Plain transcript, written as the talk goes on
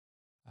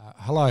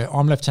Hello,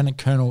 I'm Lieutenant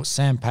Colonel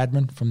Sam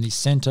Padman from the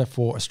Centre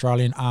for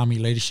Australian Army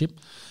Leadership,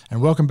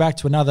 and welcome back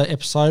to another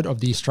episode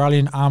of the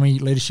Australian Army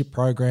Leadership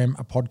Program,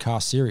 a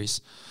podcast series,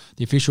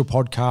 the official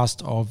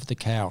podcast of the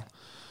COW.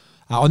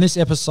 On this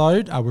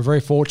episode, we're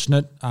very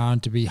fortunate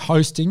to be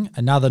hosting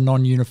another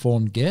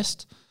non-uniformed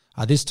guest,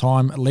 this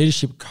time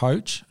leadership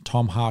coach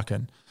Tom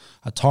Harkin.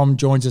 Tom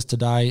joins us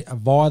today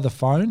via the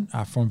phone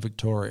from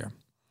Victoria.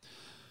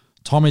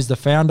 Tom is the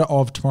founder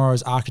of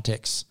Tomorrow's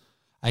Architects,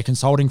 a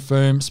consulting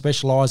firm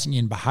specialising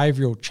in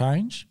behavioural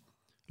change,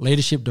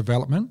 leadership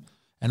development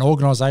and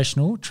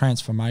organisational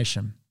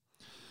transformation.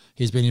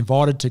 He's been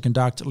invited to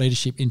conduct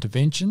leadership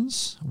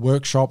interventions,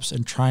 workshops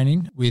and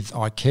training with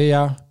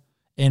IKEA,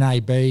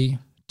 NAB,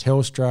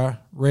 Telstra,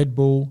 Red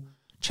Bull,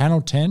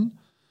 Channel 10,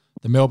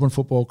 the Melbourne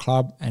Football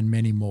Club and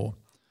many more.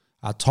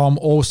 Tom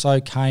also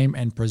came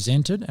and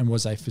presented and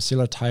was a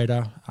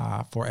facilitator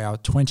for our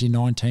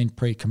 2019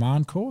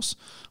 pre-command course,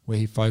 where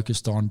he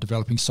focused on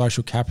developing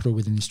social capital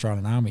within the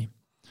Australian Army.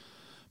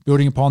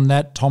 Building upon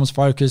that, Tom's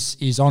focus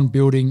is on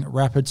building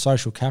rapid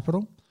social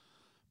capital,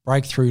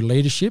 breakthrough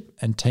leadership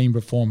and team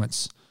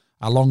performance,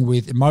 along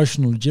with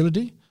emotional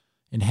agility,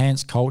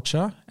 enhanced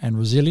culture and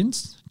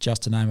resilience,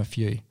 just to name a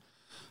few.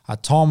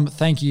 Tom,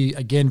 thank you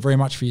again very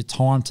much for your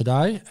time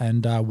today,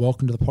 and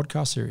welcome to the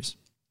podcast series.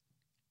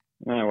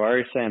 No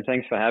worries, Sam.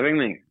 Thanks for having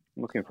me.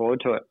 Looking forward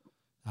to it.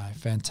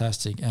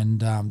 Fantastic. And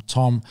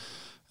Tom,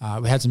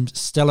 we had some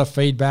stellar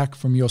feedback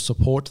from your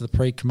support to the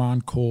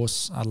pre-command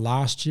course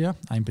last year,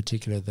 in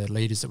particular the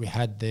leaders that we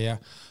had there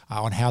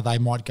on how they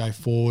might go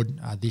forward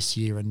this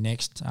year and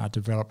next,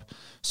 develop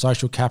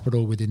social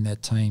capital within their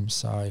team.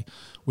 So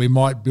we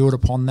might build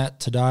upon that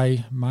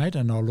today, mate,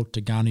 and I'll look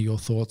to garner your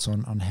thoughts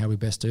on how we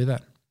best do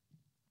that.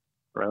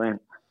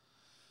 Brilliant.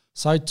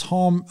 So,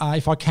 Tom,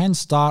 if I can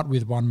start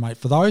with one, mate,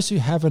 for those who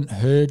haven't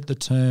heard the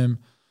term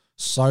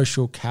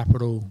social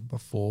capital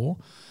before,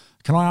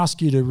 can I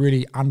ask you to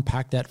really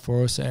unpack that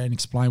for us and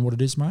explain what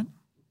it is, mate?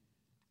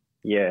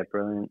 Yeah,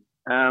 brilliant.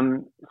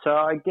 So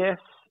I guess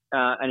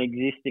an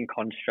existing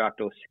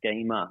construct or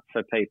schema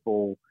for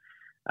people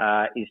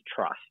is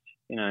trust.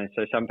 You know,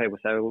 so some people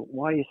say, well,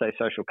 why do you say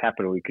social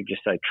capital? You could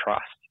just say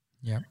trust.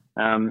 Yeah.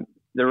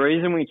 The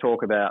reason we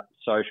talk about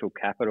social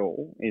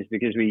capital is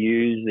because we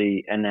use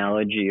the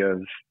analogy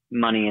of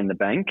money in the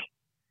bank.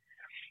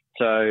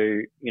 So,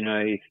 you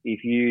know,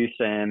 if you,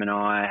 Sam, and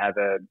I have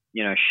a,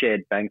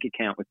 shared bank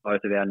account with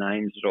both of our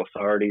names as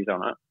authorities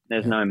on it,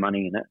 there's no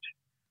money in it.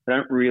 I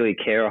don't really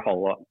care a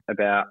whole lot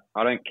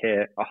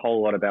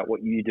about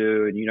what you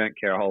do, and you don't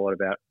care a whole lot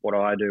about what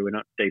I do. We're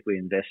not deeply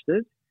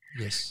invested.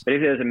 Yes. But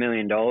if there's $1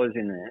 million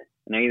in there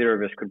and either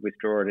of us could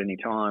withdraw at any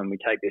time, we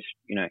take this,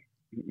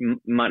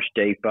 much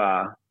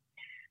deeper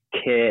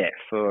care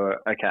for,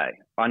 okay,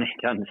 I need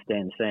to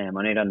understand Sam.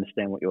 I need to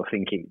understand what you're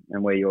thinking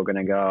and where you're going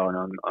to go,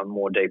 and I'm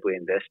more deeply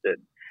invested.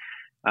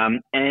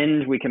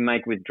 And we can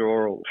make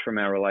withdrawals from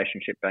our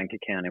relationship bank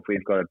account if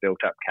we've got a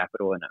built-up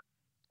capital in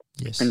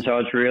it. Yes. And so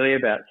it's really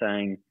about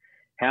saying,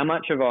 how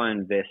much have I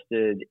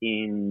invested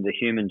in the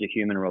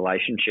human-to-human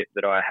relationship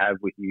that I have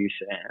with you,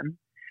 Sam,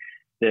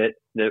 that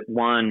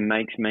one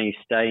makes me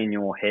stay in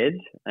your head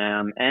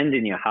and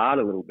in your heart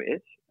a little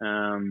bit,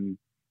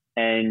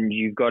 and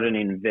you've got an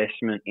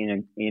investment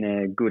in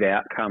a good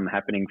outcome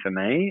happening for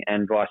me,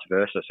 and vice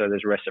versa. So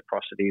there's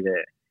reciprocity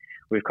there.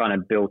 We've kind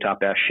of built up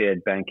our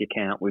shared bank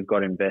account. We've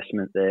got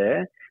investment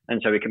there,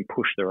 and so we can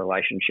push the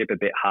relationship a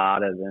bit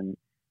harder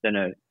than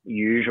a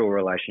usual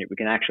relationship. We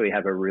can actually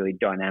have a really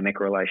dynamic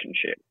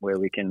relationship where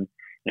we can,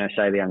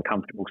 say the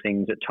uncomfortable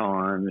things at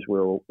times.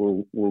 We'll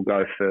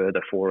go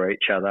further for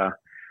each other.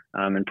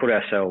 And put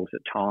ourselves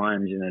at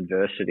times in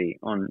adversity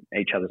on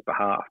each other's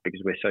behalf because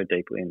we're so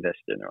deeply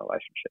invested in a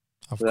relationship.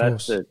 Of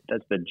course.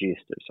 That's the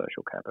gist of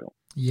social capital.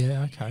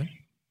 Yeah, okay.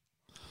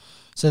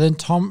 So then,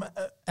 Tom,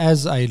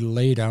 as a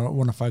leader, I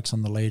want to focus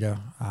on the leader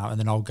and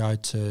then I'll go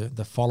to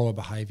the follower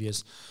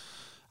behaviours.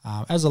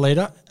 As a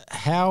leader,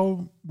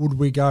 how would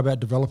we go about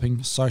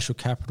developing social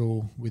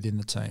capital within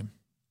the team?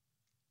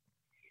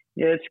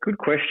 Yeah, it's a good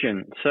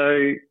question.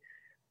 So,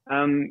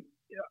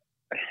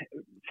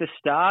 for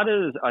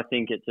starters, I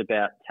think it's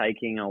about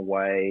taking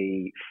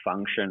away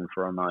function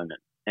for a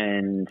moment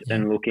and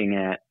looking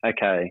at,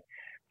 okay,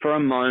 for a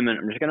moment,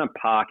 I'm just going to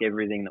park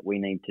everything that we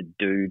need to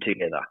do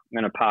together. I'm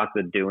going to park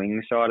the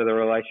doing side of the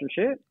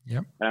relationship,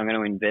 and I'm going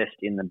to invest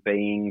in the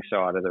being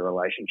side of the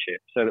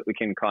relationship so that we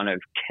can kind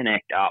of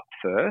connect up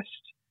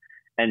first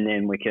and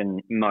then we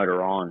can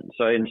motor on.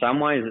 So in some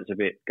ways, it's a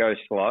bit go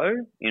slow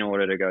in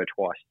order to go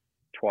twice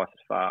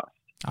as fast.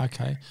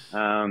 Okay.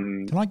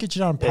 Can I get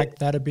you to unpack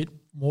that a bit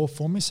more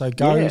for me? So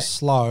go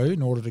slow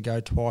in order to go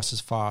twice as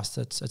fast.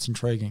 That's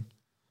intriguing.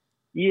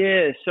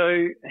 Yeah.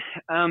 So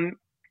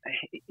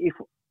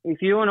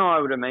if you and I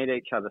were to meet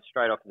each other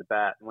straight off the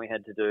bat and we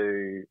had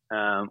to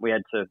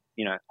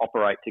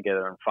operate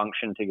together and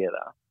function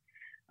together,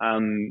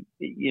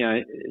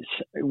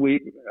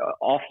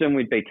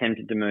 we'd be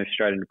tempted to move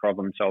straight into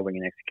problem solving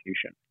and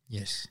execution.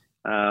 Yes.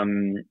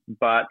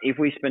 But if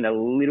we spend a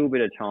little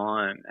bit of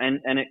time,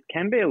 and it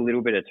can be a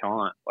little bit of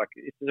time, like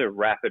this is a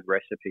rapid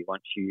recipe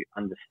once you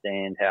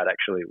understand how it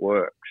actually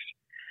works.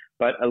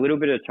 But a little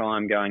bit of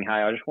time going,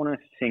 hey, I just want to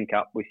sync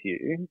up with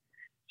you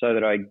so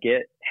that I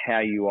get how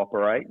you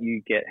operate,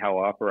 you get how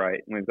I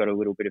operate, and we've got a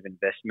little bit of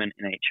investment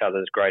in each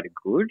other's greater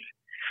good.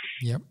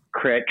 Yep.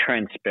 Create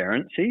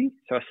transparency.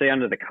 So I see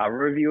under the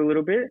cover of you a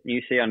little bit, and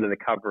you see under the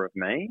cover of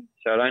me.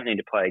 So I don't need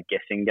to play a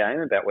guessing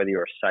game about whether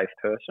you're a safe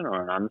person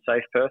or an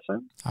unsafe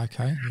person.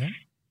 Okay, yeah.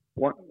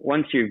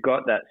 Once you've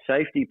got that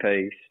safety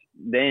piece,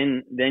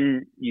 then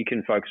you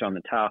can focus on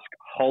the task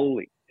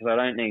wholly, because I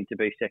don't need to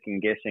be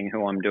second guessing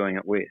who I'm doing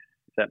it with,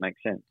 if that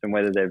makes sense, and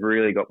whether they've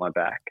really got my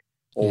back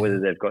or whether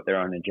they've got their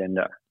own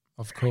agenda.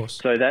 Of course.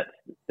 So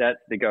that's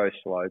the go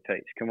slow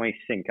piece. Can we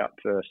sync up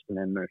first and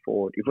then move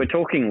forward? If we're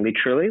talking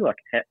literally, like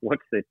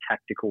what's the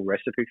tactical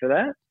recipe for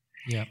that?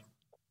 Yeah.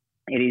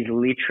 It is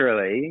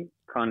literally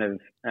kind of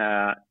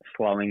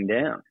slowing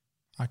down.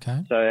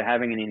 Okay. So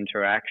having an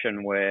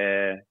interaction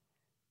where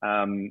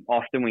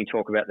often we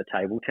talk about the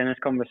table tennis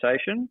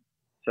conversation.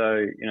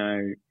 So,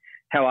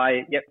 how are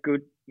you? Yep,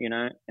 good.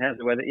 How's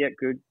the weather? Yep,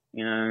 good.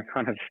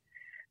 Kind of,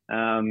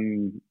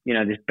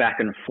 this back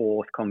and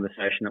forth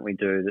conversation that we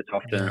do that's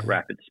often at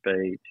rapid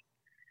speed.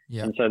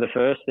 Yeah. And so the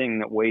first thing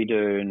that we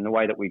do, and the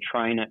way that we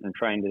train it and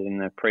trained it in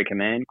the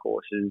pre-command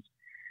course, is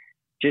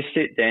just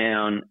sit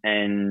down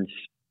and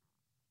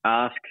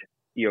ask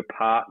your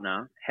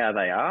partner how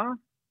they are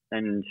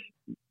and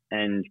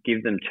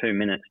give them 2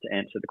 minutes to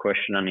answer the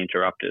question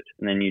uninterrupted,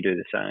 and then you do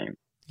the same.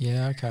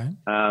 Yeah, okay.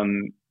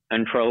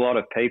 And for a lot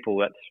of people,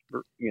 that's,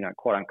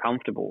 quite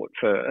uncomfortable at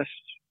first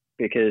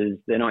because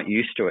they're not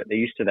used to it. They're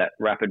used to that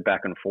rapid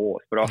back and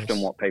forth. But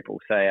often what people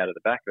say out of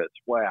the back of it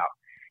is, wow,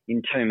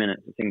 in 2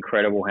 minutes, it's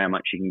incredible how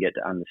much you can get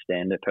to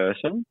understand a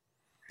person.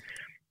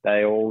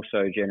 They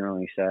also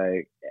generally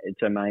say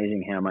it's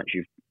amazing how much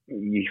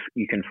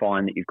you can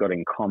find that you've got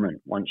in common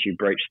once you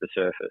breach the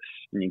surface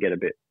and you get a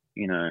bit,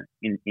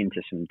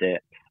 into some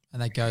depth.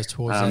 And that goes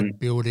towards that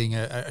building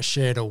a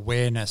shared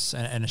awareness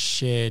and a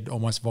shared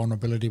almost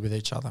vulnerability with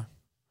each other.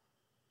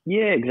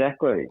 Yeah,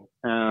 exactly.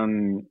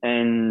 And,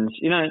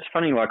 it's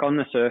funny, like on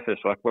the surface,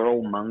 like we're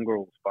all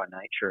mongrels by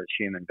nature as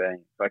human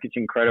beings. Like it's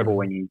incredible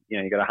when you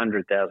got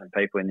 100,000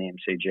 people in the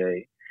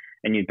MCG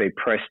and you'd be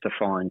pressed to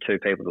find two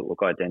people that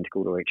look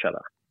identical to each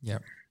other. Yeah.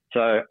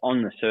 So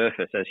on the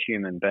surface as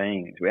human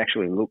beings, we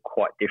actually look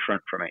quite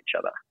different from each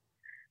other.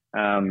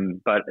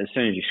 But as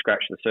soon as you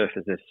scratch the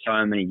surface, there's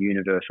so many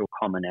universal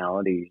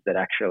commonalities that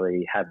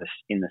actually have us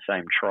in the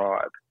same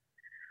tribe.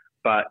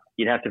 But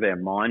you'd have to be a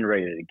mind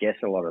reader to guess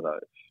a lot of those.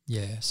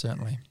 Yeah,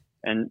 certainly.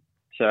 And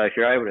so if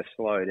you're able to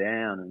slow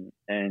down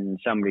and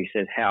somebody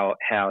says how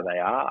they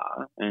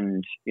are,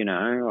 and,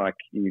 like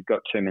you've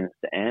got 2 minutes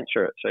to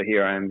answer it. So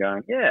here I am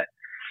going,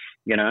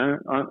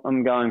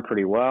 I'm going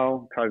pretty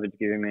well. COVID's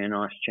giving me a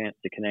nice chance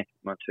to connect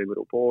with my two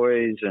little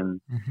boys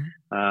and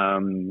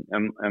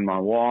my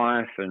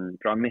wife, and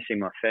I'm missing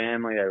my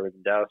family. They live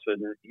in Dalesford.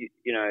 And,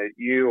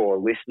 you or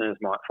listeners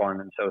might find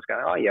themselves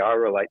going, oh, yeah, I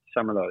relate to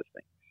some of those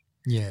things.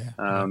 Yeah.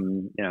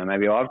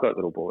 Maybe I've got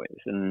little boys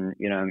and,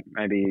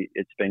 maybe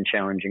it's been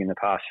challenging in the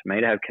past for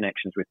me to have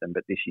connections with them,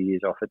 but this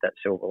year's offered that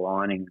silver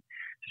lining.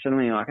 So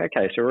suddenly like,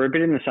 okay, so we're a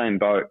bit in the same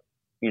boat.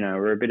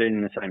 We're a bit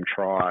in the same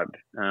tribe,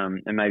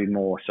 and maybe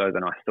more so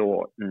than I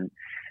thought. And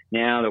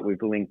now that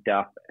we've linked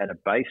up at a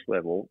base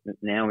level,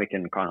 now we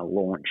can kind of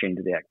launch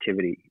into the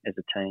activity as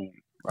a team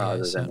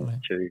rather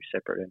than two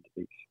separate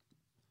entities.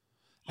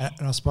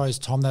 And I suppose,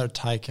 Tom, that would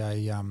take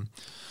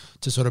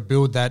to sort of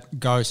build that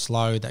go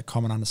slow, that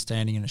common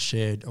understanding and a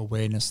shared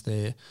awareness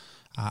there,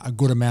 a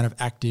good amount of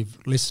active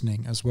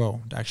listening as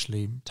well to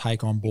actually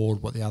take on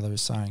board what the other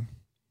is saying.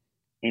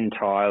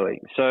 Entirely.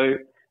 So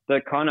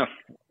the kind of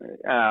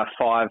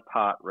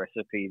 5-part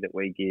recipe that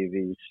we give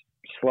is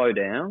slow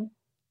down,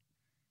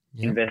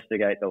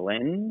 investigate the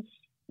lens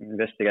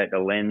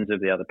of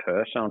the other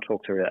person. I'll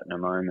talk through that in a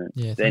moment.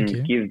 Yeah, then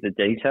give the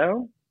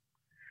detail,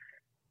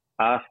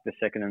 ask the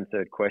second and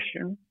third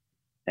question,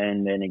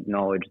 and then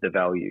acknowledge the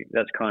value.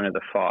 That's kind of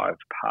the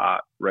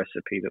 5-part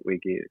recipe that we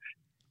give.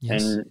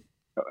 Yes. And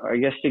I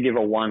guess to give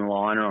a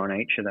one-liner on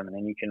each of them, and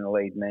then you can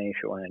lead me if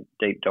you want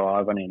to deep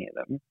dive on any of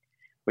them.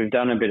 We've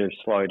done a bit of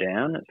slow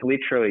down. It's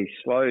literally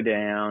slow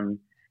down,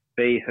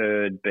 be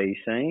heard, be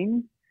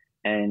seen,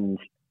 and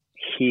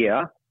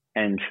hear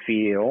and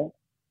feel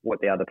what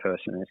the other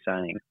person is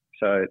saying.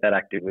 So that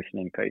active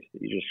listening piece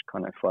that you just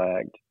kind of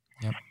flagged.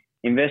 Yep.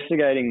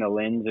 Investigating the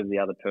lens of the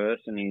other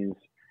person is,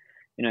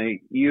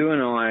 you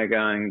and I are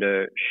going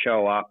to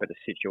show up at a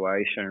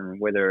situation,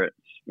 whether it's,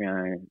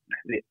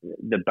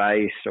 the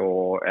base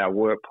or our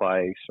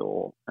workplace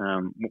or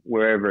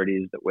wherever it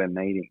is that we're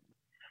meeting.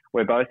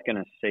 We're both going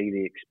to see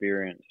the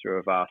experience through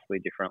a vastly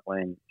different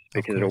lens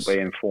because it'll be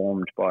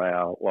informed by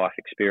our life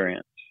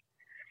experience.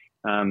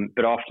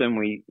 But often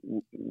we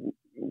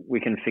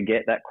can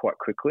forget that quite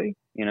quickly,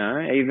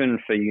 even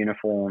for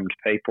uniformed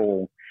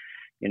people,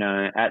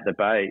 at the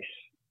base,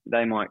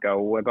 they might go,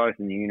 well, we're both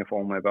in the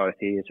uniform, we're both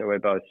here, so we're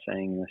both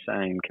seeing the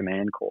same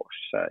command course,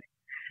 say.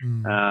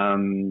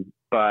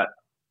 But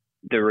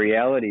the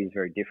reality is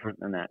very different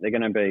than that. They're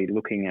going to be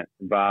looking at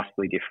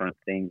vastly different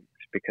things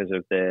because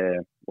of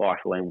their life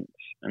lens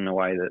and the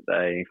way that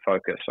they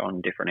focus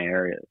on different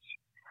areas.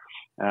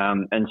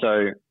 And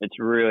so it's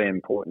really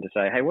important to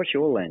say, hey, what's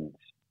your lens?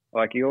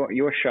 Like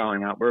you're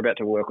showing up, we're about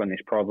to work on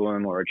this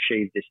problem or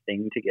achieve this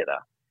thing together.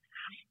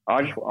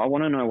 I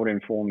want to know what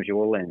informs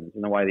your lens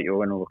and the way that you're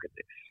going to look at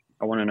this.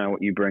 I want to know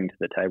what you bring to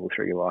the table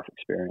through your life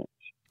experience.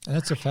 And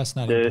that's a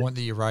fascinating point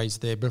that you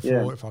raised there.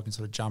 Before, if I can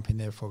sort of jump in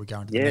there before we go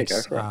into the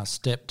next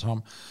step,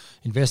 Tom,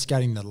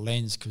 investigating the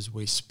lens, because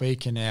we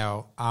speak in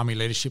our Army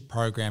leadership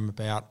program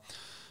about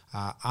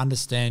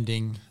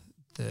understanding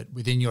that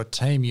within your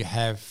team you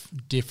have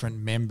different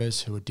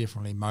members who are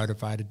differently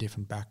motivated,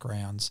 different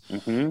backgrounds,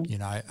 you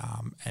know,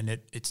 and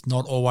it's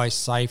not always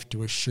safe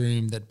to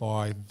assume that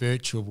by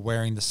virtue of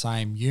wearing the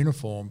same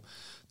uniform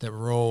that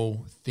we're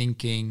all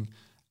thinking,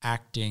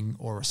 acting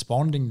or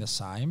responding the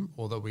same,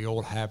 or that we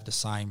all have the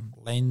same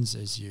lens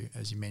as you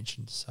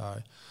mentioned. So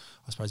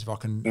I suppose if I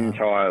can...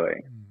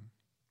 Entirely.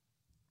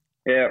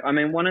 Yeah, I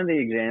mean, one of the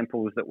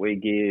examples that we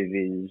give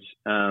is,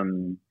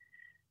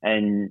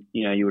 and,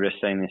 you know, you would have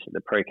seen this at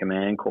the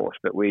pre-command course,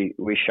 but we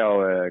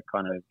show a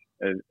kind of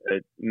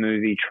a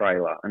movie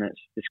trailer, and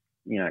it's this,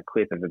 you know,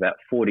 clip of about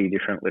 40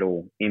 different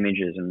little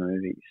images and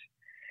movies.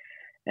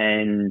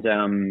 And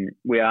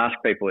we ask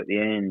people at the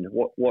end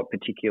what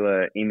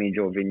particular image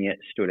or vignette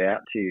stood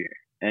out to you,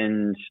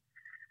 and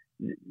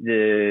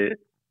the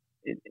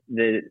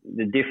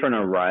different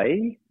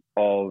array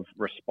of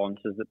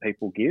responses that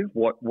people give,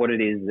 what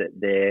it is that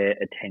their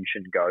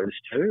attention goes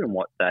to and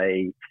what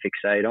they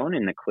fixate on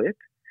in the clip,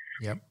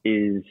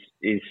 is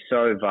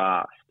so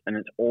vast,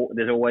 and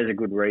there's always a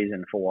good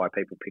reason for why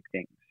people pick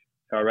things.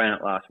 So I ran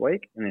it last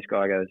week, and this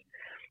guy goes,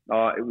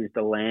 "Oh, it was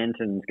the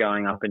lanterns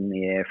going up in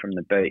the air from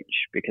the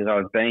beach because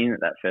I've been at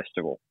that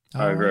festival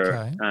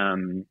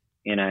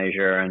in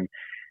Asia."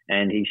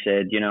 And he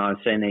said, "You know,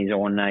 I've seen these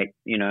ornate,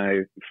 you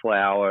know,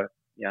 flower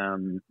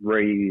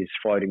wreaths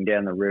floating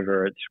down the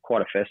river. It's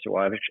quite a festival.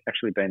 I've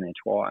actually been there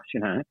twice, you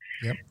know."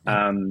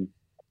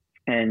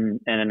 And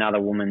another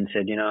woman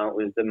said, "You know, it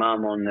was the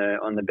mum on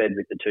the bed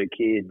with the two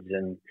kids."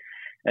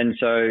 And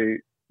so,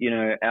 you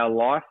know, our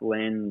life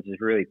lens is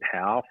really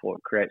powerful.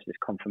 It creates this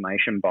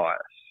confirmation bias,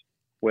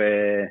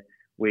 where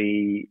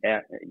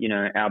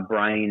our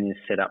brain is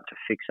set up to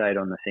fixate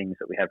on the things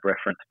that we have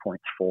reference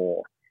points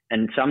for.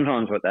 And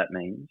sometimes what that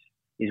means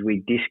is we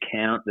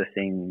discount the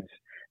things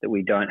that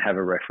we don't have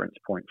a reference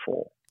point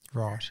for.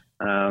 Right.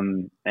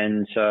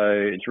 And so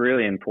it's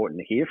really important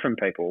to hear from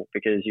people,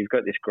 because you've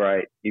got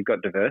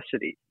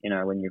diversity, you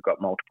know, when you've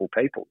got multiple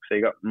people. So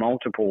you've got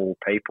multiple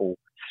people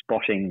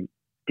spotting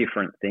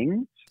different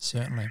things.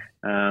 Certainly.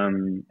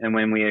 And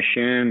when we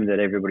assume that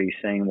everybody's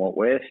seeing what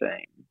we're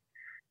seeing,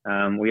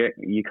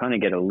 you kind of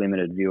get a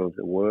limited view of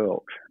the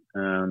world.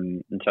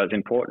 And so it's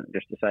important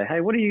just to say, hey,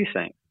 what are you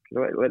seeing?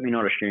 Let me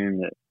not assume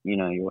that, you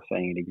know, you're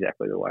seeing it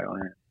exactly the way I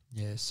am.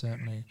 Yeah,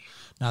 certainly.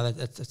 No,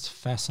 that's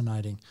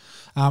fascinating.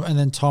 And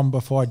then, Tom,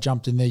 before I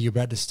jumped in there, you're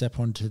about to step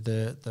onto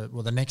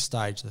the next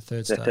stage, the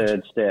third stage. The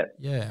third step.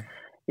 Yeah.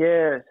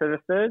 Yeah, so the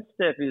third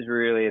step is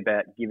really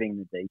about giving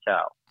the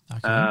detail.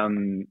 Okay.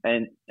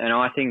 And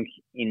I think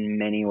in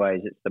many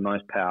ways it's the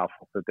most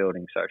powerful for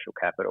building social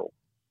capital.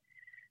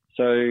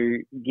 So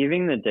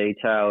giving the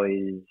detail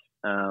is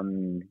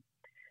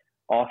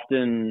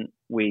often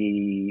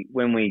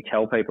when we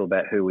tell people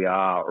about who we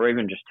are, or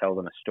even just tell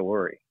them a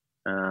story,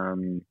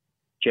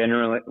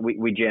 generally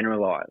we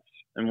generalize.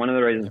 And one of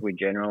the reasons we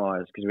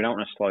generalize is because we don't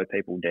want to slow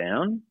people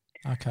down.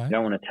 Okay. We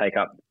don't want to take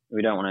up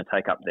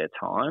their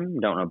time. We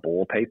don't want to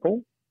bore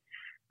people.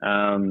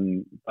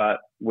 But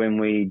when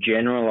we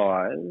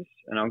generalize,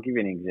 and I'll give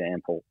you an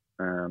example.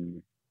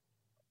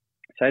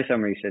 Say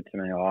somebody said to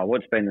me, "Oh,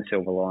 what's been the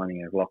silver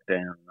lining of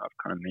lockdown?" I've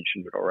kind of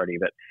mentioned it already,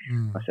 but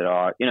I said,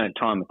 "Oh, you know,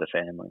 time with the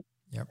family."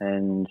 Yep.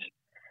 And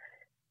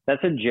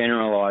that's a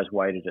generalized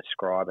way to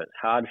describe it. It's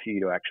hard for you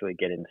to actually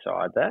get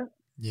inside that.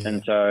 Yeah.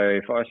 And so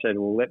if I said,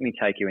 well, let me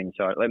take you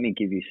inside, let me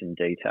give you some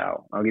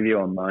detail. I'll give you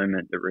a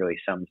moment that really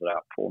sums it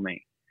up for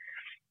me.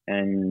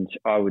 And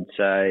I would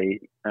say,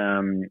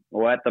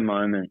 well, at the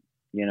moment,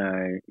 you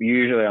know,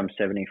 usually I'm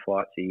 70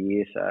 flights a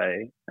year,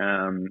 say,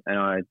 and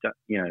I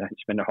don't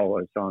spend a whole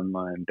lot of time in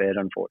my own bed,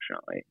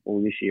 unfortunately.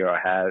 Well, this year I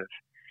have.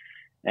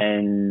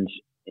 And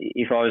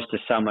if I was to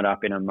sum it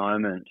up in a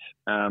moment,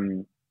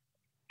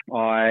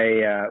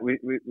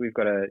 we've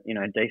got a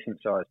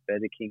decent sized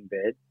bed, a king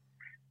bed,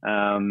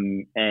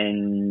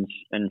 and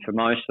for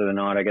most of the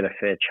night I get a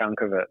fair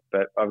chunk of it.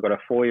 But I've got a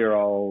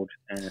 4-year-old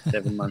and a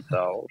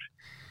 7-month-old,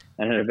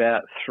 and at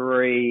about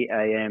 3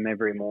 a.m.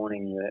 every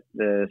morning,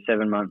 the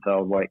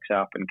 7-month-old wakes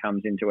up and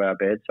comes into our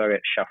bed, so I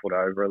get shuffled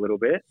over a little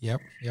bit.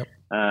 Yep.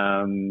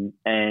 And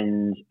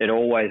it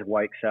always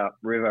wakes up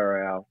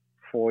River, our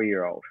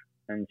 4-year-old.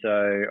 And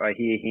so I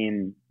hear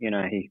him, you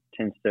know, he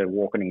tends to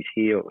walk on his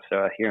heels. So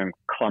I hear him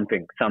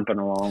thumping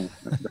along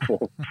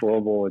the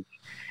floorboards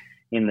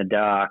in the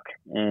dark.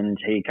 And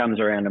he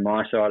comes around to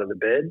my side of the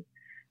bed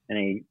and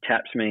he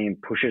taps me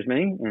and pushes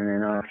me, and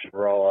then I have to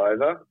roll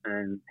over,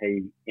 and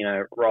he,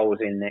 rolls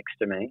in next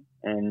to me.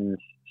 And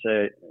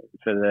so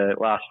for the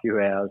last few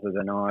hours of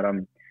the night,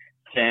 I'm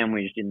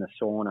sandwiched in the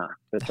sauna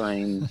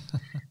between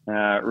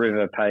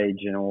River,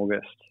 Paige, and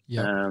August.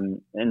 Yep.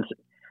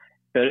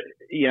 But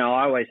I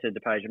always said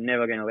to Paige, I'm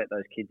never going to let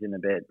those kids in the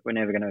bed. We're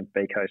never going to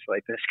be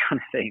co-sleepers, kind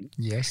of thing.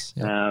 Yes.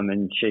 Yep.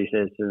 And she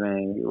says to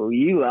me, well,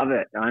 you love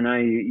it. I know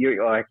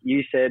you like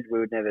you said we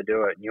would never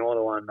do it, and you're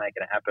the one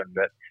making it happen.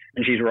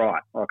 And she's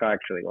right. Like, I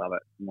actually love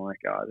it. I'm like,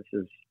 oh, this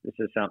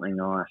is something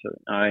nice.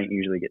 I don't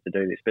usually get to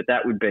do this, but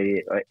that would be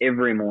it. Like,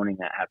 every morning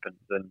that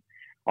happens, and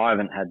I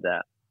haven't had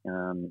that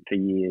for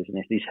years. And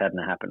if this hadn't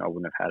happened, I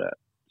wouldn't have had it.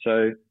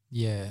 So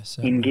yeah,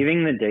 in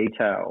giving the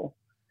detail,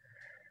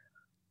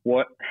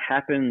 what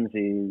happens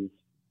is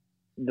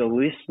the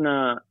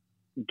listener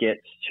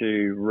gets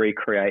to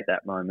recreate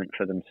that moment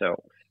for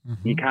themselves.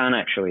 Mm-hmm. You can't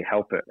actually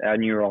help it. Our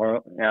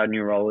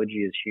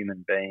neurology as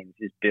human beings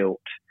is built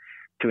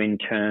to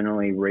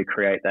internally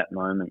recreate that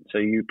moment. So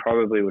you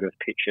probably would have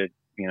pictured,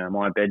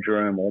 my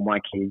bedroom or my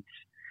kids,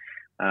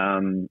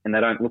 and they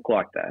don't look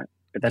like that,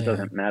 but that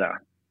doesn't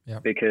matter.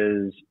 Yep.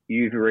 Because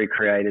you've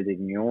recreated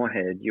in your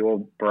head, your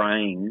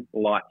brain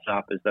lights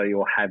up as though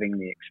you're having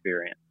the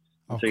experience.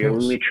 So you're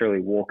literally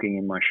walking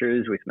in my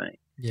shoes with me.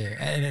 Yeah,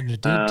 and it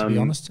did, to be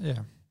honest.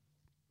 Yeah.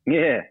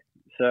 Yeah.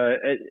 So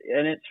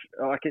it's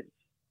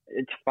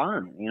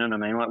fun. You know what I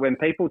mean? Like, when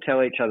people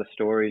tell each other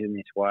stories in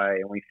this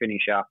way, and we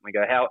finish up and we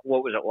go,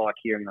 what was it like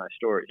hearing those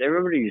stories?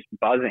 Everybody's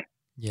buzzing.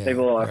 Yeah.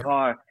 People are like,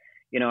 I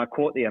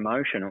caught the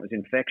emotion. It was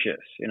infectious.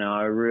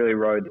 I really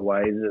rode the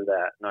waves of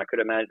that, and I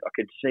could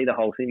see the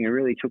whole thing. It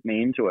really took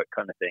me into it,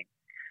 kind of thing.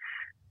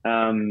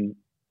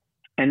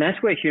 And that's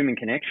where human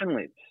connection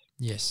lives.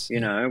 Yes.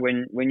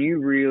 When you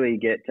really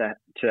get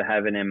to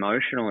have an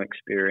emotional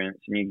experience,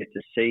 and you get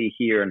to see,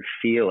 hear, and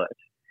feel it,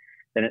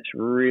 then it's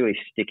really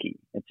sticky.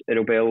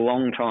 It'll be a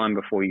long time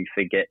before you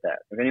forget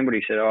that. If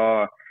anybody said,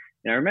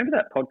 remember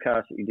that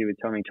podcast that you did with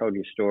Tommy told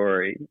your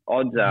story,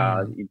 odds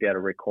are that you'd be able to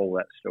recall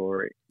that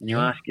story. And you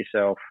ask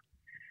yourself,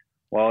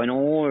 well, in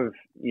all of,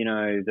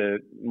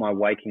 my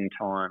waking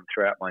time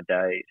throughout my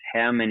days,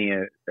 how many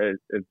of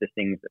the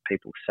things that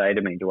people say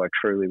to me do I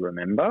truly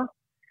remember?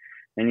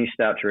 And you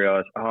start to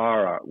realize,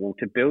 all right, well,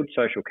 to build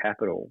social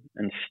capital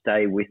and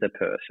stay with a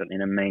person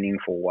in a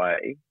meaningful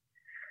way,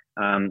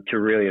 to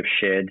really have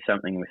shared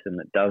something with them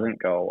that doesn't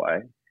go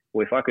away.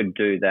 Well, if I could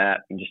do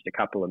that in just a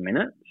couple of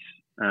minutes,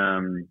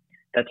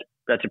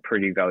 that's a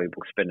pretty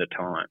valuable spend of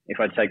time. If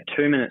I take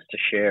 2 minutes to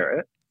share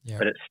it,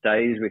 but it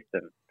stays with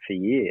them for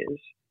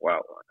years,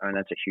 well,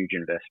 that's a huge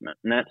investment.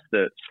 And that's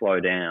the slow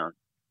down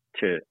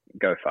to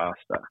go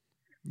faster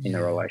in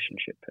the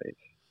relationship piece.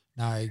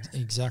 No,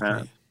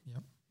 exactly.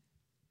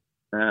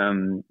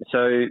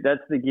 So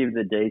that's the give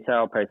the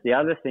detail piece. The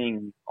other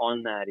thing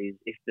on that is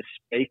if the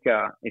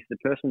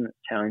person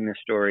that's telling the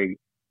story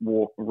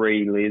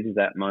relives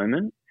that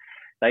moment,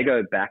 they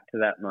go back to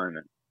that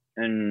moment.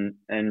 And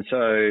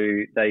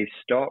so they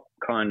stop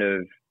kind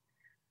of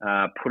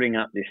putting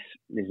up this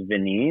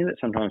veneer that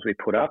sometimes we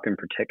put up in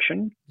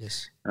protection.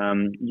 Yes.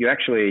 You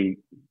actually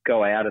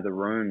go out of the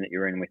room that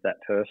you're in with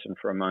that person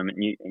for a moment.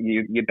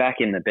 You're back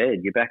in the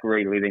bed. You're back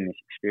reliving this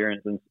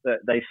experience, and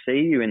they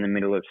see you in the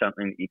middle of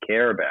something that you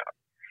care about.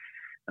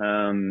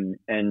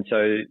 And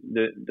so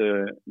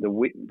the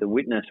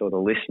witness or the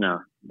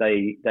listener,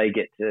 they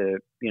get to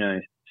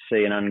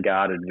see an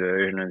unguarded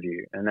version of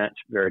you, and that's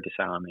very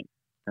disarming,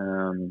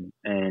 and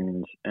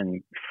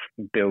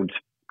builds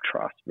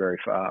trust very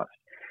fast.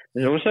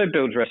 It also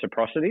builds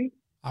reciprocity.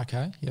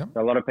 Okay, yeah.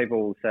 A lot of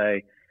people will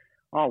say,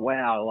 oh,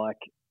 wow, like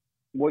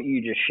what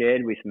you just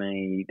shared with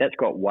me, that's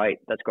got weight,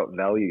 that's got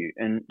value.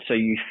 And so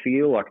you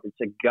feel like it's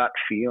a gut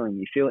feeling.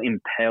 You feel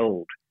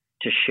impelled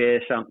to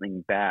share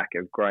something back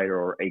of greater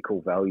or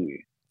equal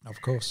value. Of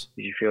course.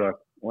 Because you feel like,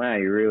 wow,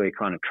 you really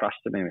kind of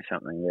trusted me with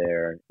something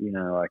there,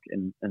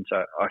 and so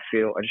I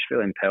just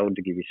feel impelled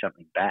to give you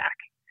something back.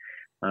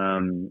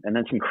 And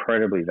that's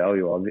incredibly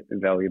valuable,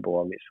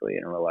 obviously,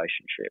 in a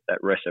relationship. That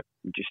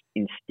just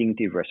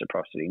instinctive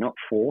reciprocity, not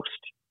forced.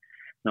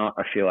 Not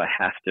I feel I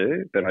have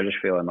to, but I just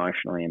feel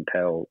emotionally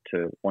impelled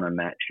to want to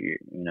match you.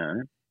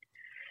 And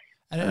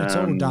it's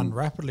all done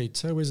rapidly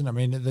too, isn't it? I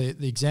mean,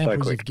 the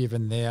examples you've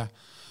given there.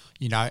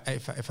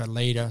 If a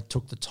leader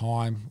took the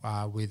time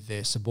with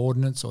their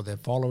subordinates or their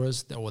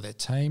followers or their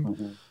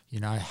team,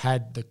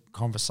 had the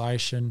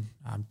conversation,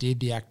 did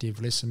the active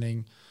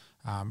listening,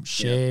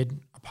 shared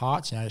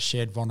parts,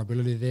 shared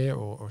vulnerability there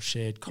or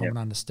shared common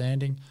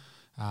understanding,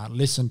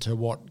 listened to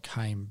what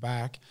came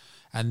back,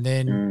 and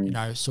then,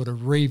 sort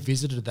of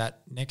revisited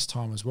that next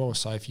time as well.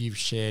 So if you've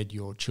shared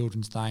your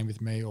children's name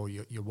with me or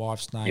your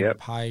wife's name,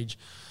 Paige,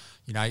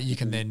 you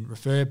can then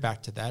refer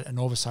back to that, and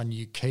all of a sudden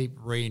you keep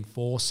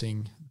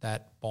reinforcing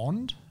that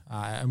bond.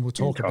 And we'll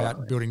talk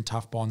about building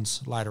tough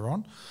bonds later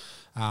on.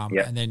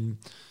 And then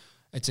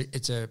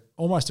it's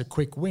almost a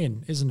quick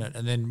win, isn't it?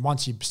 And then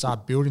once you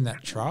start building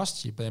that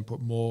trust, you then put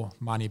more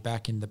money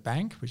back in the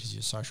bank, which is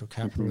your social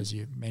capital, as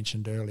you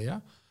mentioned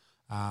earlier.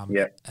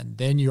 And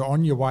then you're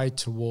on your way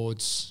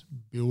towards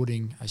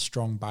building a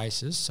strong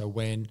basis. So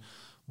when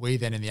we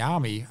then in the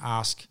Army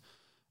ask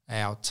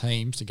our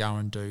teams to go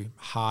and do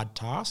hard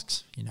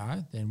tasks,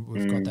 then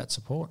we've got that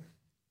support.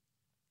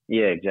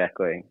 Yeah,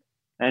 exactly.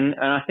 And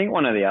I think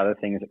one of the other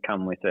things that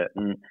come with it,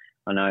 and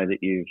I know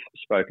that you've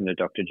spoken to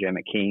Dr.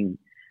 Gemma King.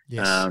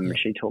 Yes,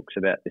 she talks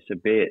about this a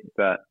bit,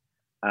 but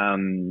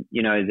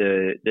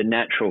the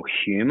natural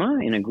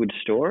humour in a good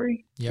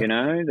story.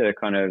 The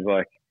kind of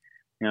like,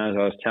 as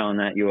I was telling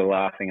that, you were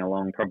laughing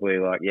along, probably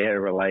like,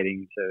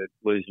 relating to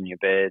losing your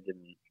bed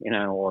and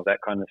all of that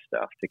kind of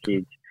stuff to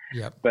kids.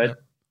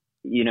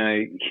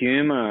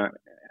 Humour,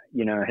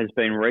 has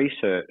been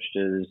researched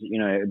as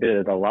a bit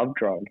of a love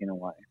drug in a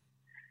way.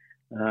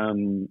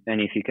 And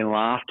if you can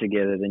laugh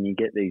together, then you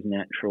get these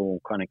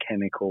natural kind of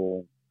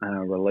chemical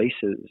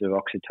releases of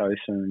oxytocin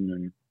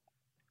and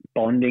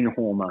bonding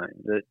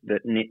hormone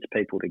that knits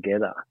people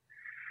together.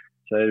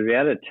 So to be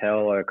able to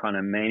tell a kind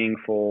of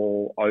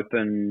meaningful,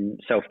 open,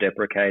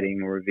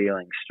 self-deprecating,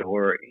 revealing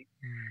story,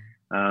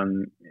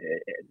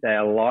 they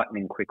are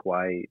lightning quick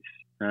ways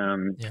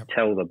to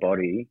tell the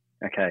body,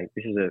 okay,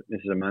 this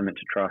is a moment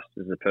to trust,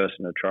 this is a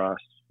person to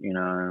trust.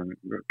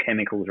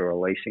 Chemicals are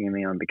releasing in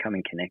me. I'm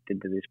becoming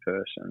connected to this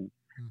person,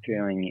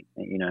 feeling,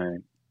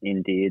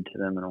 endeared to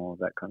them and all of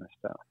that kind of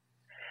stuff.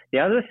 The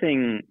other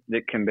thing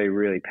that can be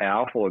really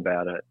powerful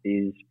about it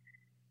is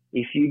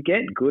if you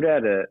get good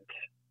at it,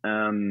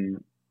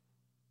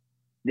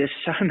 there's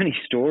so many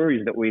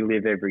stories that we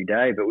live every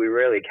day, but we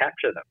rarely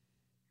capture them.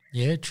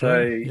 Yeah,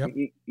 true. So,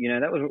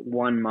 that was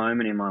one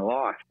moment in my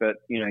life, but,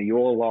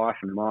 your life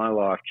and my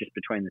life, just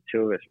between the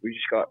two of us, we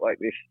just got like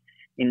this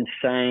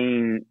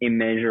insane,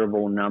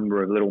 immeasurable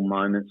number of little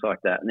moments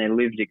like that, and they're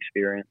lived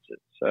experiences.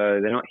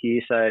 So they're not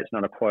hearsay. It's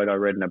not a quote I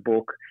read in a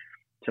book.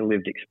 It's a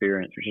lived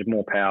experience, which is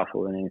more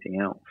powerful than anything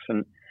else.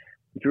 And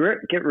if you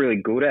get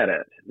really good at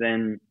it,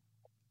 then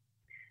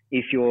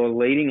if you're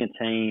leading a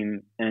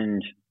team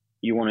and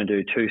you want to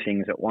do two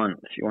things at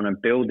once, you want to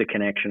build the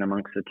connection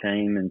amongst the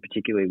team and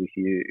particularly with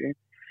you,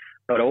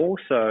 but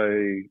also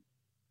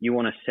you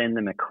want to send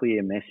them a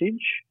clear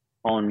message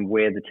on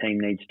where the team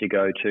needs to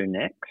go to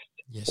next,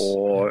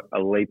 or a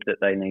leap that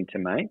they need to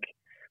make,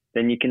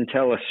 then you can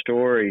tell a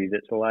story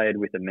that's layered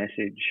with a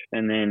message,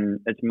 and then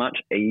it's much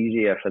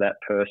easier for that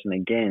person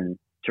again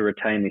to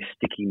retain this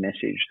sticky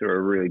message through a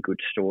really good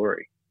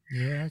story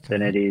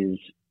than it is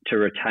to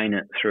retain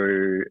it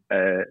through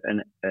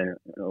an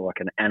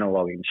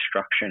analog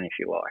instruction, if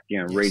you like.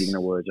 Reading the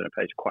words on a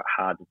page is quite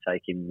hard to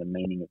take in the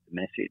meaning of the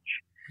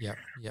message.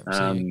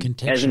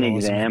 So as an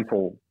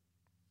example,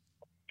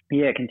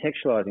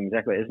 contextualizing,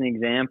 exactly. As an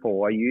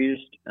example, I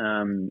used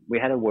we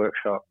had a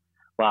workshop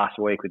last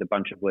week with a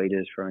bunch of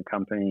leaders from a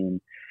company,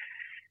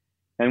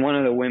 and one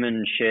of the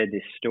women shared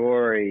this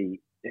story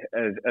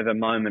of a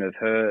moment of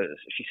hers.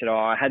 She said,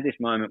 I had this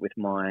moment with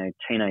my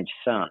teenage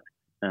son.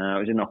 I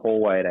was in the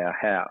hallway at our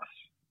house,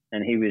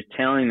 and he was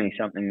telling me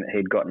something that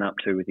he'd gotten up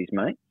to with his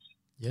mates.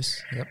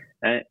 Yes, yep.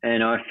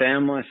 And I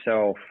found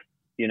myself,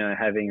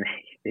 having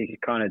these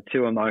kind of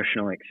two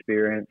emotional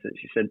experiences.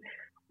 She said,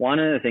 one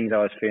of the things I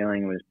was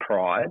feeling was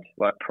pride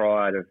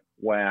of,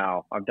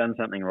 wow, I've done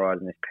something right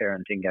in this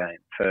parenting game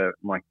for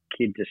my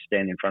kid to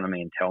stand in front of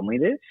me and tell me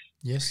this.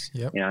 Yes,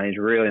 yep. He's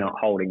really not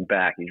holding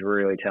back. He's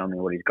really telling me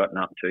what he's gotten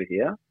up to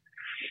here.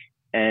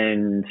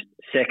 And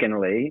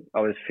secondly,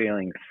 I was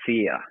feeling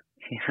fear.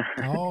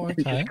 Oh,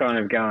 okay. Just kind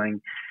of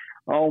going,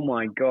 oh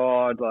my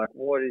God, like,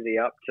 what is he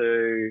up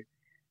to?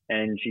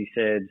 And she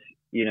said,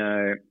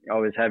 I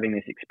was having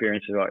this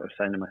experience of, like, I was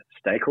saying to myself,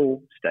 stay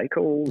cool,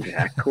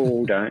 act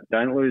cool,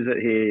 don't lose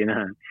it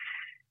here,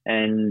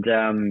 And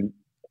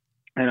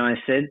I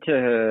said to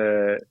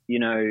her,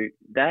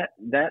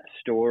 that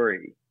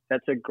story,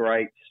 that's a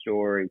great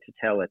story to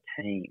tell a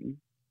team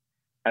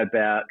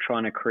about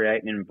trying to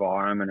create an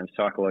environment of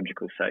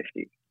psychological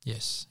safety.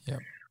 Yes, yeah.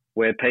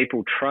 Where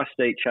people trust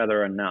each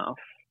other enough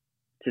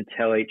to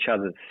tell each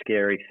other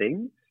scary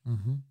things,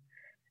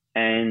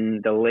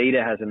 and the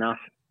leader has enough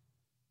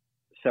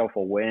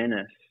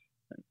self-awareness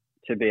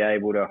to be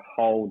able to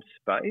hold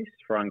space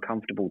for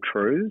uncomfortable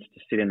truths to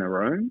sit in the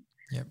room.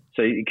 Yep.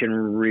 So you can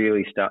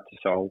really start to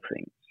solve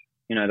things.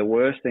 The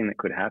worst thing that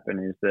could happen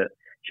is that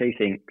she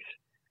thinks,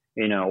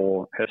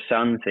 or her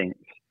son thinks,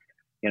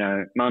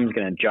 mum's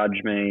going to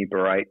judge me,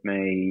 berate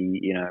me,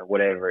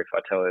 whatever if I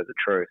tell her the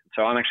truth.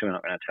 So I'm actually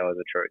not going to tell her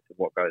the truth of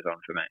what goes on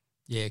for me.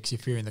 Yeah, because you're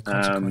fearing the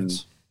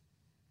consequence.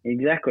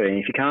 Exactly. And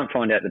if you can't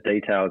find out the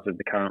details of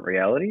the current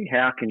reality,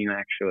 how can you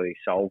actually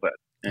solve it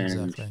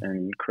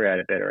and create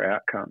a better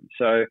outcome?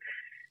 So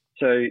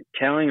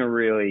telling a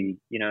really,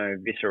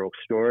 visceral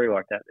story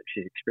like that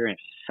she's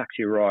experienced sucks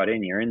you right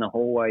in. You're in the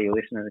hallway, you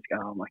listen to this, go,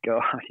 oh my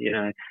God,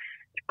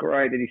 it's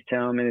great that he's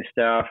telling me this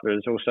stuff, but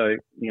it's also,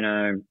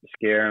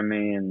 scaring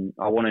me, and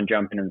I want to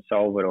jump in and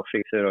solve it or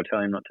fix it or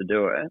tell him not to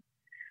do it.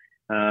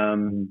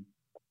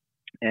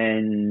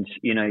 And,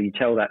 you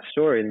tell that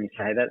story and you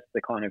say, hey, that's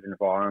the kind of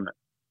environment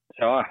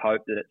So I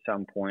hope that at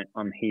some point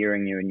I'm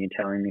hearing you and you're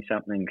telling me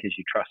something because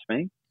you trust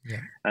me.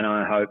 Yeah. And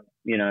I hope,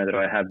 that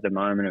I have the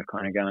moment of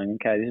kind of going,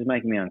 okay, this is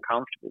making me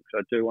uncomfortable because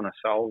I do want to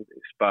solve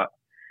this. But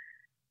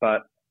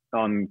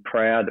I'm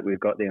proud that we've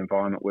got the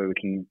environment where we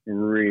can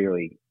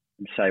really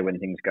say when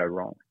things go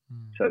wrong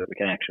so that we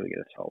can actually get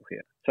a solve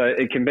here. So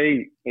it can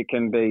be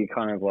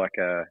kind of like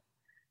a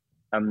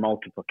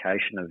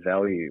multiplication of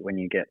value when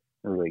you get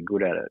really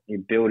good at it.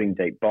 You're building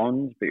deep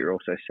bonds, but you're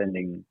also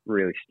sending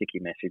really sticky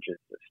messages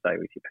that stay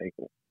with your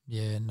people.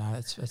 Yeah, no,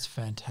 it's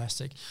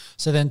fantastic.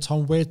 So then,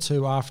 Tom, where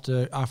to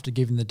after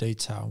giving the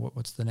detail?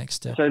 What's the next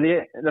step? So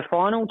the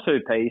final two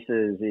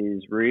pieces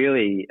is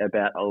really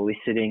about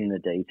eliciting the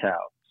detail.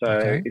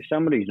 So if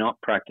somebody's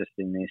not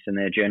practicing this and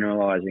they're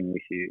generalising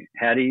with you,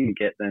 how do you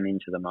get them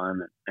into the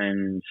moment?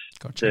 And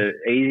the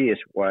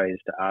easiest way is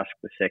to ask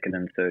the second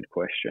and third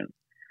question.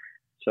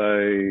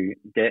 So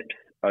depth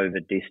over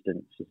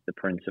distance is the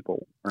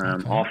principle.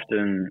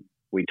 Often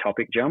we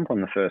topic jump on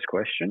the first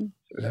question.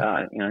 So,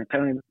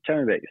 tell me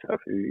about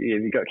yourself. Have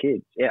you got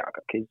kids? Yeah, I've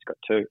got kids. Got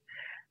two.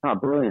 Oh,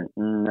 brilliant.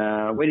 And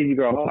where did you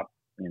grow up?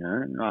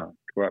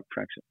 Grew up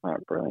practicing. Oh,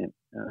 brilliant.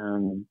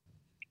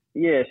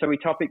 So we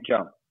topic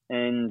jump.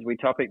 And we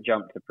topic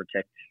jump to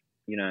protect,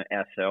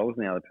 ourselves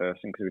and the other person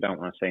because we don't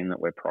want to seem that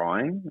we're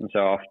prying. And so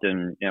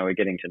often, we're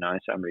getting to know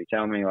somebody.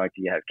 Tell me, do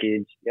you have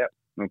kids? Yep,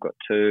 we've got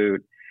two.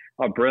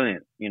 Oh,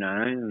 brilliant,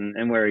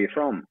 and where are you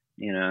from?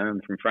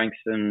 I'm from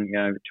Frankston,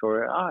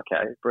 Victoria. Oh,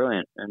 okay,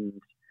 brilliant. And,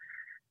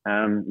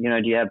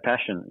 do you have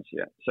passions?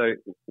 Yeah. So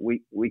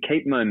we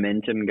keep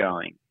momentum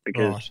going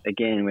because,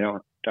 again, we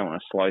don't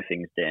want to slow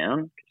things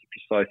down because if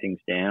you slow things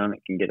down,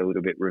 it can get a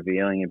little bit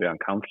revealing, a bit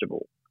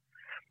uncomfortable.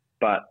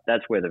 But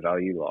that's where the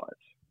value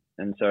lies.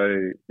 And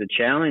so the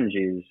challenge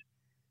is,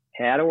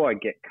 how do I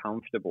get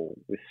comfortable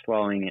with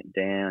slowing it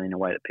down in a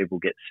way that people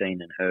get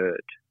seen and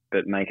heard,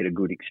 but make it a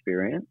good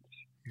experience?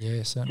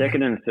 Yes.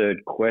 Second and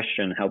third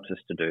question helps us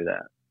to do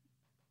that.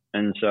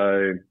 And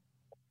so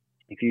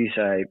if you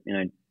say,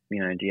 do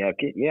you have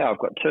kids? Yeah, I've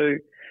got two.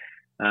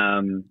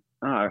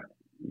 Oh,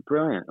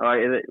 brilliant.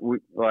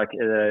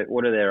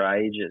 What are their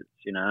ages?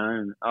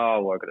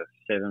 I've got a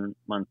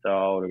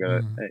 7-month-old. I've got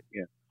a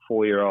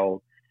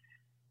 4-year-old.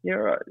 Yeah,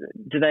 right.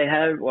 Do they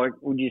have,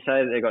 would you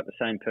say that they've got the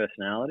same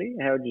personality?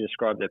 How would you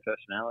describe their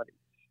personality?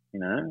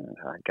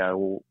 I go,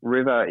 well,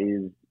 River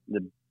is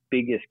the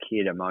biggest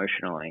kid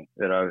emotionally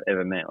that I've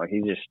ever met.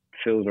 He just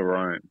fills a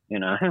room, We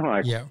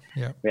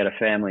had a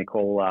family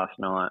call last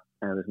night,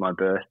 and it was my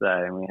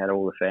birthday, and we had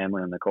all the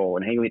family on the call,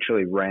 and he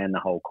literally ran the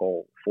whole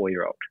call,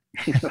 4-year-old.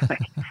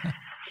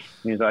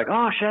 He was like,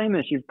 oh,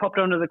 Seamus, you've popped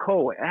onto the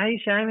call.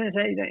 Hey, Seamus,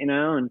 how you doing?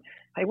 And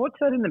hey, what's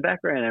that in the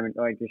background?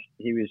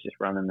 He was just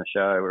running the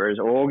show, whereas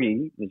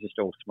Augie was just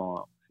all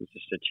smiles. He's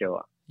just a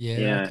chiller.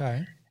 Yeah,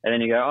 okay. And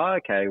then you go, oh,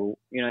 okay, well,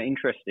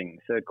 interesting.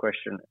 Third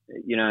question,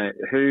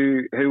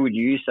 who would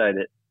you say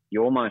that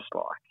you're most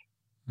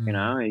like?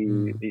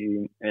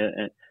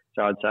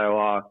 So I'd say,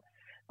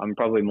 I'm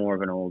probably more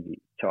of an Augie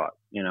type.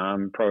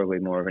 I'm probably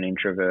more of an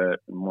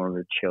introvert, more of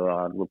a chiller.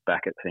 I'd look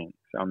back at things.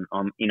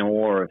 I'm in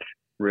awe of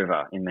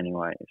River in many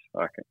ways.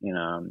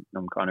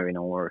 I'm kind of in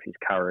awe of his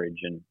courage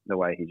and the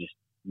way he just,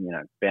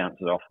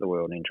 bounces off the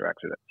world and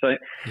interacts with it. So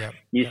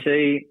you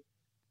see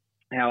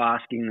how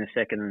asking the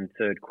second and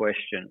third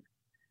question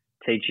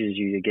teaches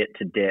you to get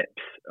to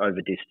depth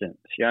over distance.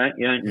 You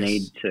don't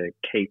need to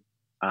keep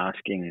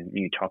asking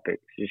new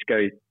topics. Just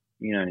go,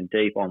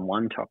 deep on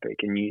one topic,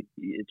 and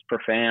it's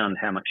profound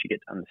how much you get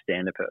to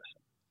understand a person.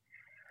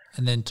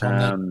 And then, Tom,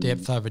 that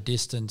depth over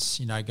distance,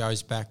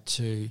 goes back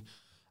to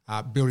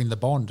building the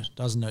bond,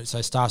 doesn't it? So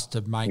it starts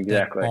to make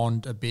that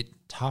bond a bit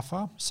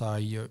tougher. So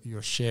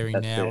you're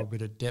sharing a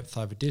bit of depth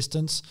over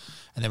distance.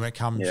 And then when it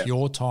comes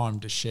your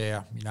time to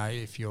share,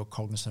 if you're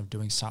cognizant of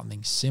doing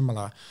something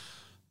similar,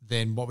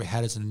 then what we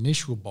had as an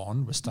initial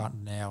bond, we're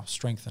starting to now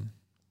strengthen.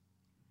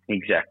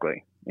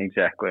 Exactly.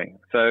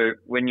 So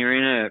when you're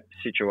in a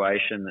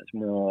situation that's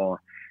more,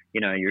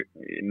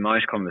 in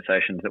most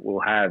conversations that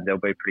we'll have, they'll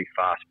be pretty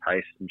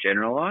fast-paced and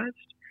generalised.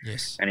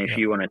 Yes. And if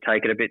you want to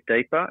take it a bit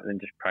deeper, then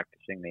just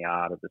practicing the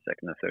art of the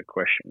second and third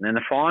question. And then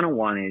the final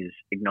one is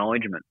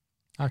acknowledgement.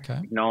 Okay.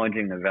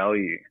 Acknowledging the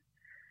value.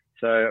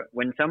 So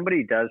when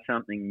somebody does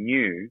something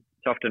new,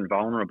 it's often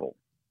vulnerable,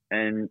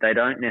 and they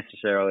don't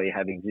necessarily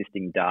have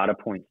existing data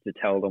points to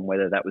tell them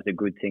whether that was a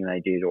good thing they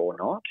did or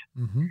not.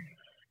 Mm-hmm.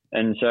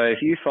 And so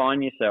if you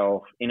find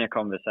yourself in a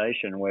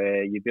conversation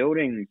where you're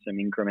building some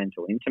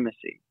incremental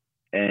intimacy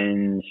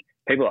and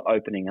people are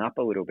opening up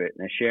a little bit and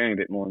they're sharing a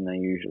bit more than they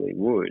usually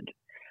would,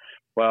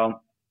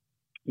 well,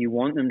 you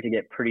want them to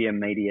get pretty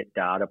immediate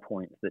data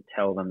points that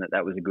tell them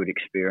that was a good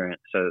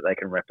experience so that they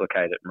can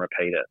replicate it and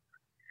repeat it.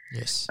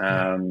 Yes.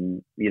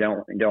 You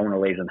don't want to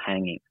leave them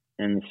hanging.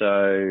 And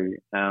so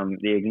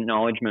the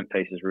acknowledgement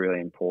piece is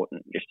really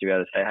important, just to be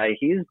able to say, hey,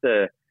 here's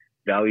the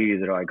value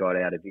that I got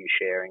out of you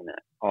sharing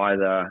that.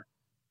 Either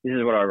this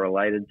is what I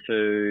related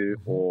to,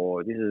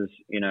 or this is,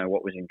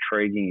 what was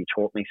intriguing. You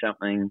taught me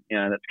something,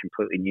 that's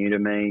completely new to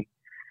me.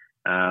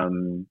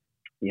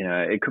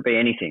 it could be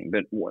anything,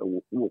 but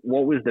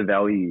what was the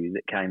value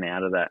that came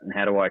out of that, and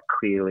how do I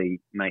clearly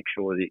make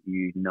sure that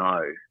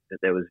that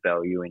there was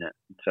value in it?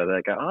 So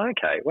they go, oh,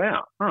 okay,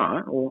 wow, all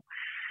right, well,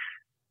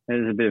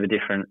 there's a bit of a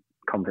different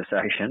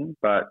conversation,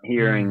 but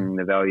hearing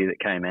the value that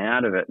came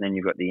out of it, and then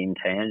you've got the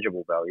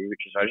intangible value,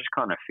 which is I just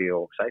kind of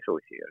feel safer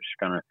with you. I just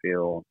kind of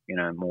feel,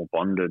 more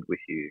bonded with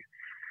you.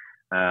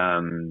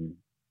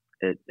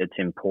 It's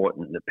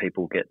important that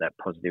people get that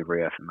positive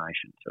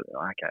reaffirmation. So they're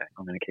like, okay,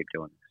 I'm going to keep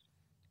doing this.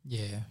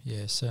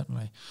 Yeah,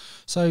 certainly.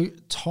 So,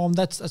 Tom,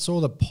 that's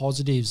all the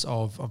positives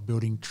of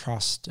building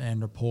trust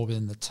and rapport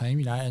within the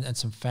team, and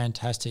some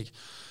fantastic,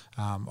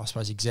 I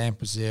suppose,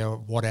 examples there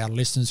of what our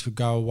listeners could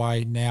go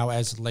away now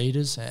as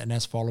leaders and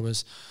as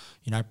followers,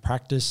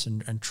 practice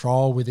and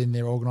trial within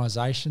their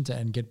organisations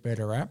and get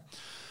better at.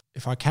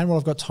 If I can, while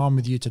I've got time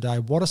with you today,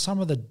 what are some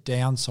of the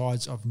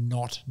downsides of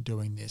not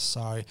doing this?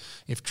 So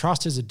if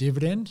trust is a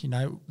dividend,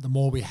 the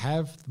more we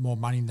have, the more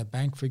money in the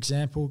bank, for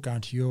example,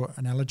 going to your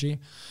analogy,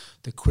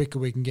 the quicker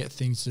we can get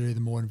things to do, the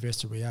more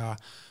invested we are.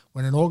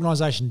 When an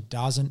organisation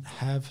doesn't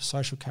have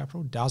social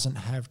capital, doesn't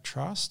have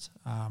trust,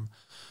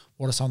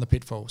 what are some of the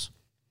pitfalls?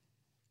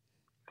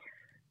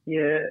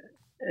 Yeah,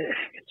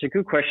 it's a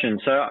good question.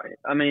 So,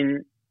 I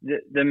mean,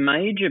 the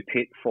major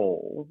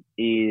pitfall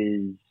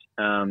is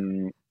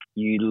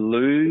you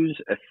lose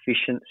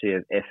efficiency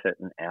of effort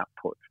and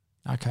output.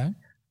 Okay.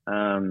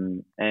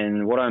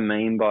 And what I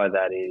mean by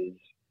that is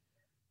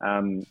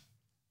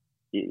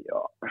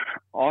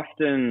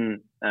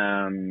often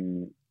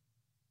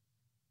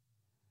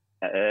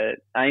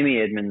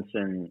Amy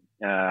Edmondson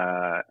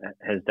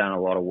has done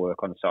a lot of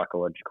work on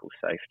psychological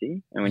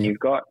safety, and when you've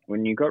got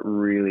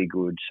really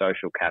good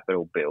social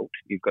capital built,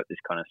 you've got this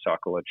kind of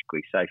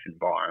psychologically safe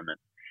environment.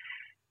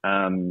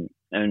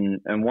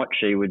 And what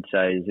she would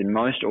say is in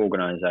most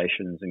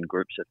organisations and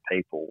groups of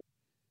people,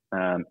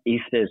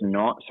 if there's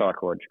not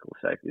psychological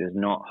safety, there's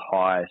not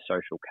high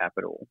social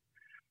capital,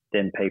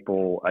 then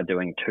people are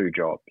doing two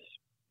jobs.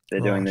 They're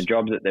doing the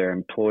job that they're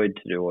employed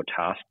to do or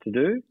tasked to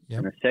do,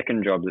 and the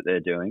second job that they're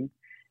doing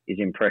is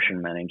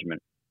impression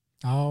management.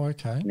 Oh,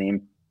 okay.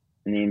 And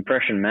the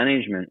impression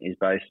management is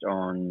based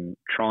on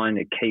trying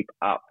to keep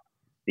up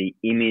the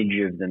image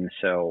of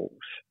themselves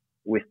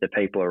with the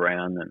people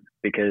around them,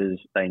 because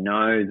they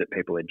know that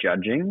people are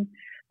judging,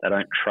 they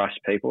don't trust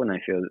people, and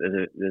they feel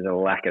that there's a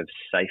lack of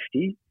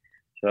safety.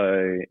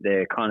 So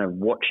they're kind of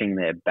watching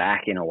their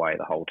back in a way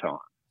the whole time.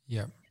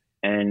 Yeah.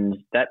 And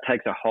that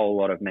takes a whole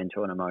lot of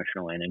mental and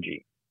emotional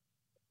energy.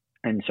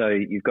 And so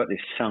you've got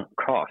this sunk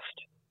cost,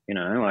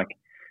 like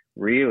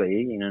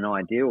really in an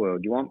ideal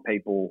world, you want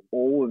people,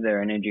 all of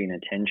their energy and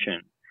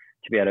attention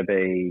to be able to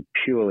be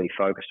purely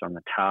focused on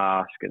the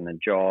task and the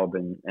job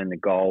and the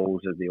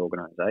goals of the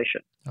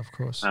organisation. Of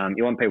course.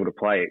 You want people to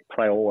play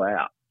all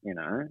out,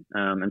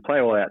 and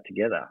play all out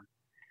together.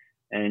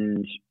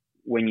 And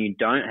when you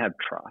don't have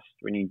trust,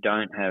 when you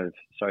don't have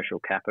social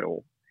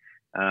capital,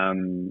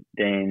 then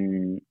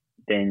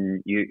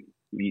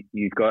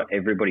you've got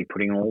everybody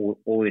putting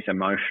all this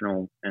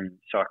emotional and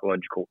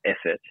psychological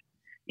effort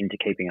into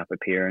keeping up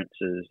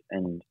appearances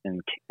and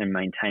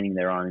maintaining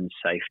their own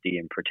safety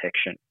and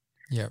protection.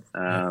 Yeah.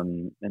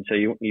 And so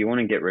you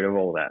want to get rid of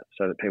all that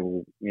so that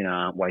people,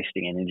 aren't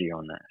wasting energy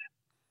on that.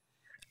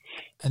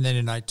 And then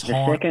in a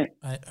time,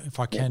 if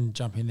I can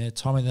jump in there,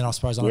 Tom, and then I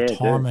suppose on a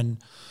time and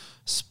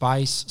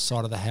space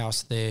side of the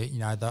house there,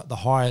 the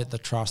higher the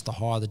trust, the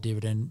higher the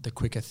dividend, the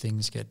quicker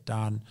things get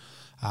done.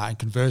 And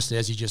conversely,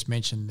 as you just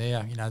mentioned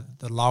there,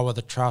 the lower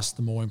the trust,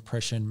 the more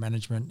impression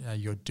management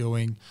you're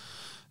doing,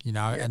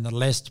 and the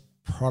less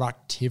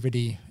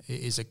productivity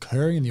is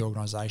occurring in the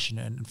organisation.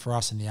 And for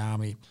us in the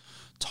Army,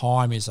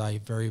 time is a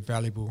very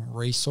valuable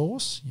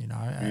resource,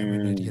 and we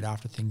need to get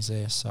after things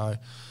there. So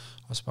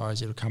I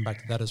suppose it'll come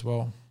back to that as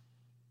well.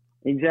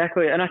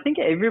 Exactly. And I think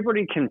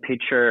everybody can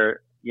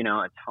picture,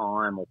 a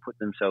time or put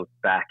themselves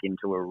back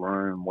into a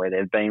room where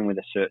they've been with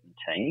a certain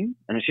team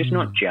and it's just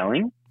not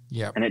gelling.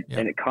 Yeah. And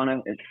it kind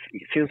of, it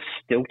feels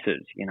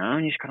stilted,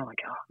 and you're just kind of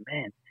like, oh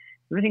man,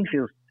 everything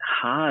feels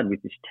hard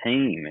with this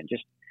team.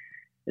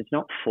 It's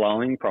not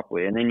flowing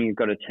properly. And then you've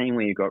got a team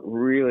where you've got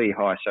really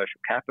high social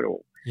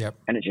capital. Yep.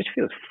 And it just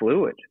feels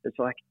fluid. It's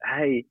like,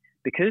 hey,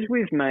 because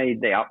we've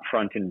made the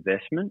upfront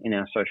investment in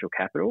our social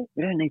capital,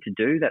 we don't need to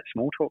do that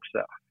small talk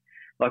stuff.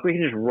 Like we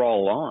can just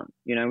roll on,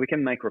 we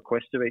can make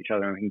requests of each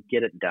other and we can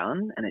get it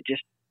done, and it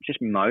just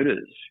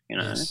motors,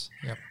 Yes.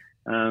 Yep.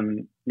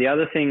 The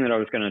other thing that I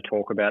was going to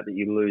talk about that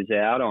you lose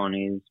out on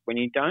is when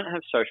you don't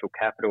have social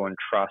capital and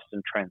trust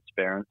and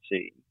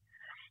transparency,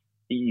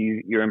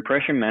 you're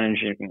impression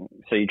managing,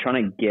 so you're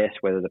trying to guess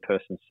whether the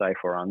person's safe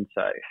or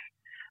unsafe.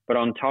 But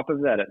on top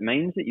of that, it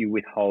means that you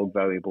withhold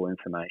valuable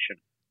information.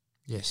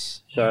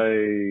 Yes. So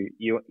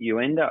you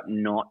end up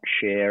not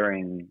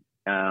sharing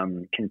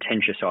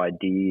contentious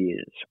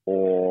ideas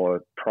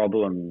or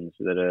problems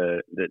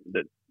that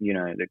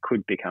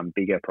could become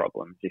bigger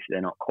problems if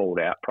they're not called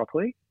out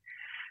properly.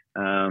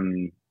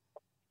 And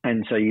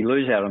so you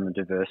lose out on the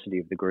diversity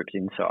of the group's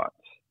insights.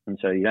 And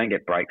so you don't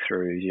get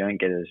breakthroughs, you don't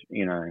get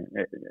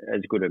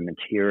as good a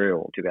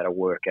material to be able to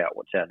work out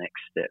what's our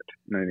next step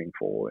moving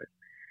forward.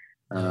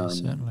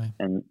 Certainly.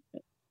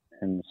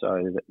 And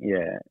so,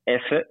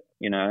 effort,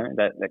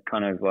 that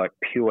kind of like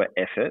pure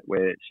effort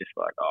where it's just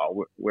like,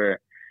 we're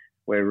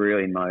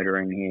really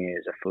motoring here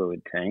as a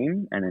fluid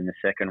team. And then the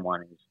second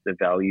one is the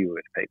value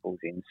of people's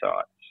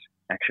insights,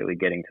 actually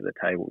getting to the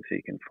table so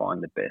you can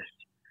find the best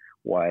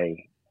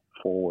way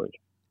forward.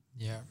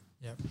 Yeah.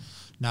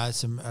 No,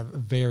 it's a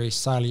very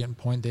salient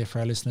point there for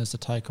our listeners to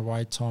take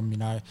away, Tom.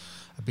 A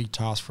big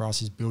task for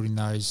us is building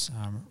those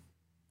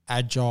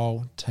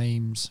agile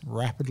teams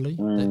rapidly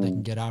that they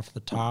can get after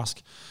the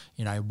task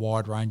in a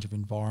wide range of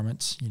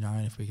environments,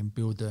 and if we can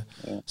build the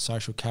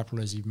social capital,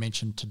 as you've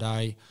mentioned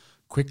today,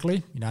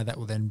 quickly, that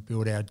will then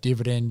build our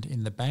dividend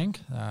in the bank.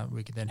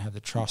 We can then have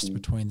the trust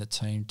between the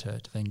team to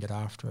then get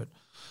after it.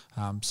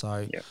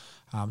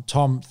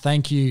 Tom,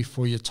 thank you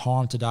for your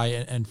time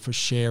today and for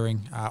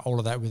sharing all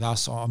of that with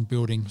us on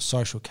building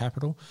social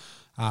capital.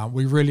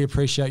 We really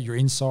appreciate your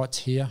insights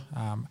here,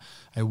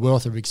 a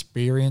wealth of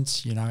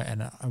experience,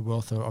 and a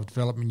wealth of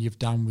development you've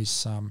done with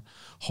some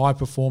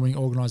high-performing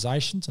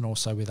organisations and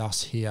also with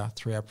us here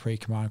through our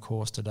pre-command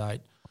course to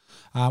date.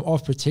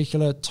 Of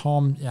particular,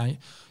 Tom,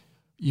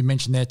 you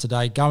mentioned there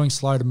today, going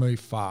slow to move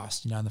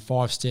fast, and the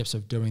 5 steps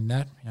of doing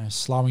that,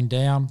 slowing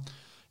down,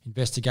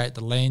 investigate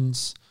the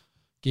lens,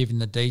 giving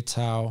the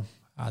detail,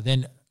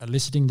 then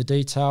eliciting the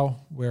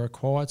detail where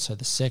required, so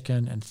the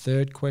second and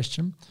third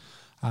question.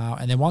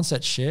 And then once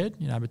that's shared,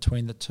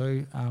 between the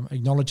two,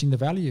 acknowledging the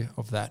value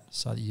of that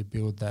so that you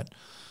build that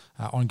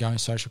ongoing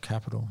social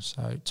capital.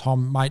 So,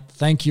 Tom, mate,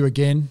 thank you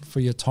again for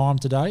your time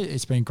today.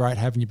 It's been great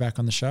having you back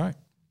on the show.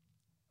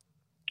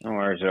 No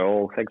worries at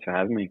all. Thanks for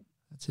having me.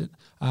 That's it.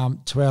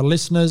 To our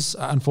listeners,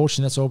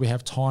 unfortunately, that's all we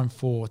have time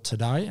for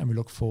today, and we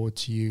look forward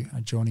to you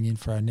joining in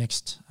for our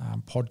next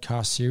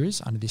podcast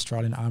series under the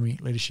Australian Army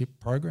Leadership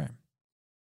Program.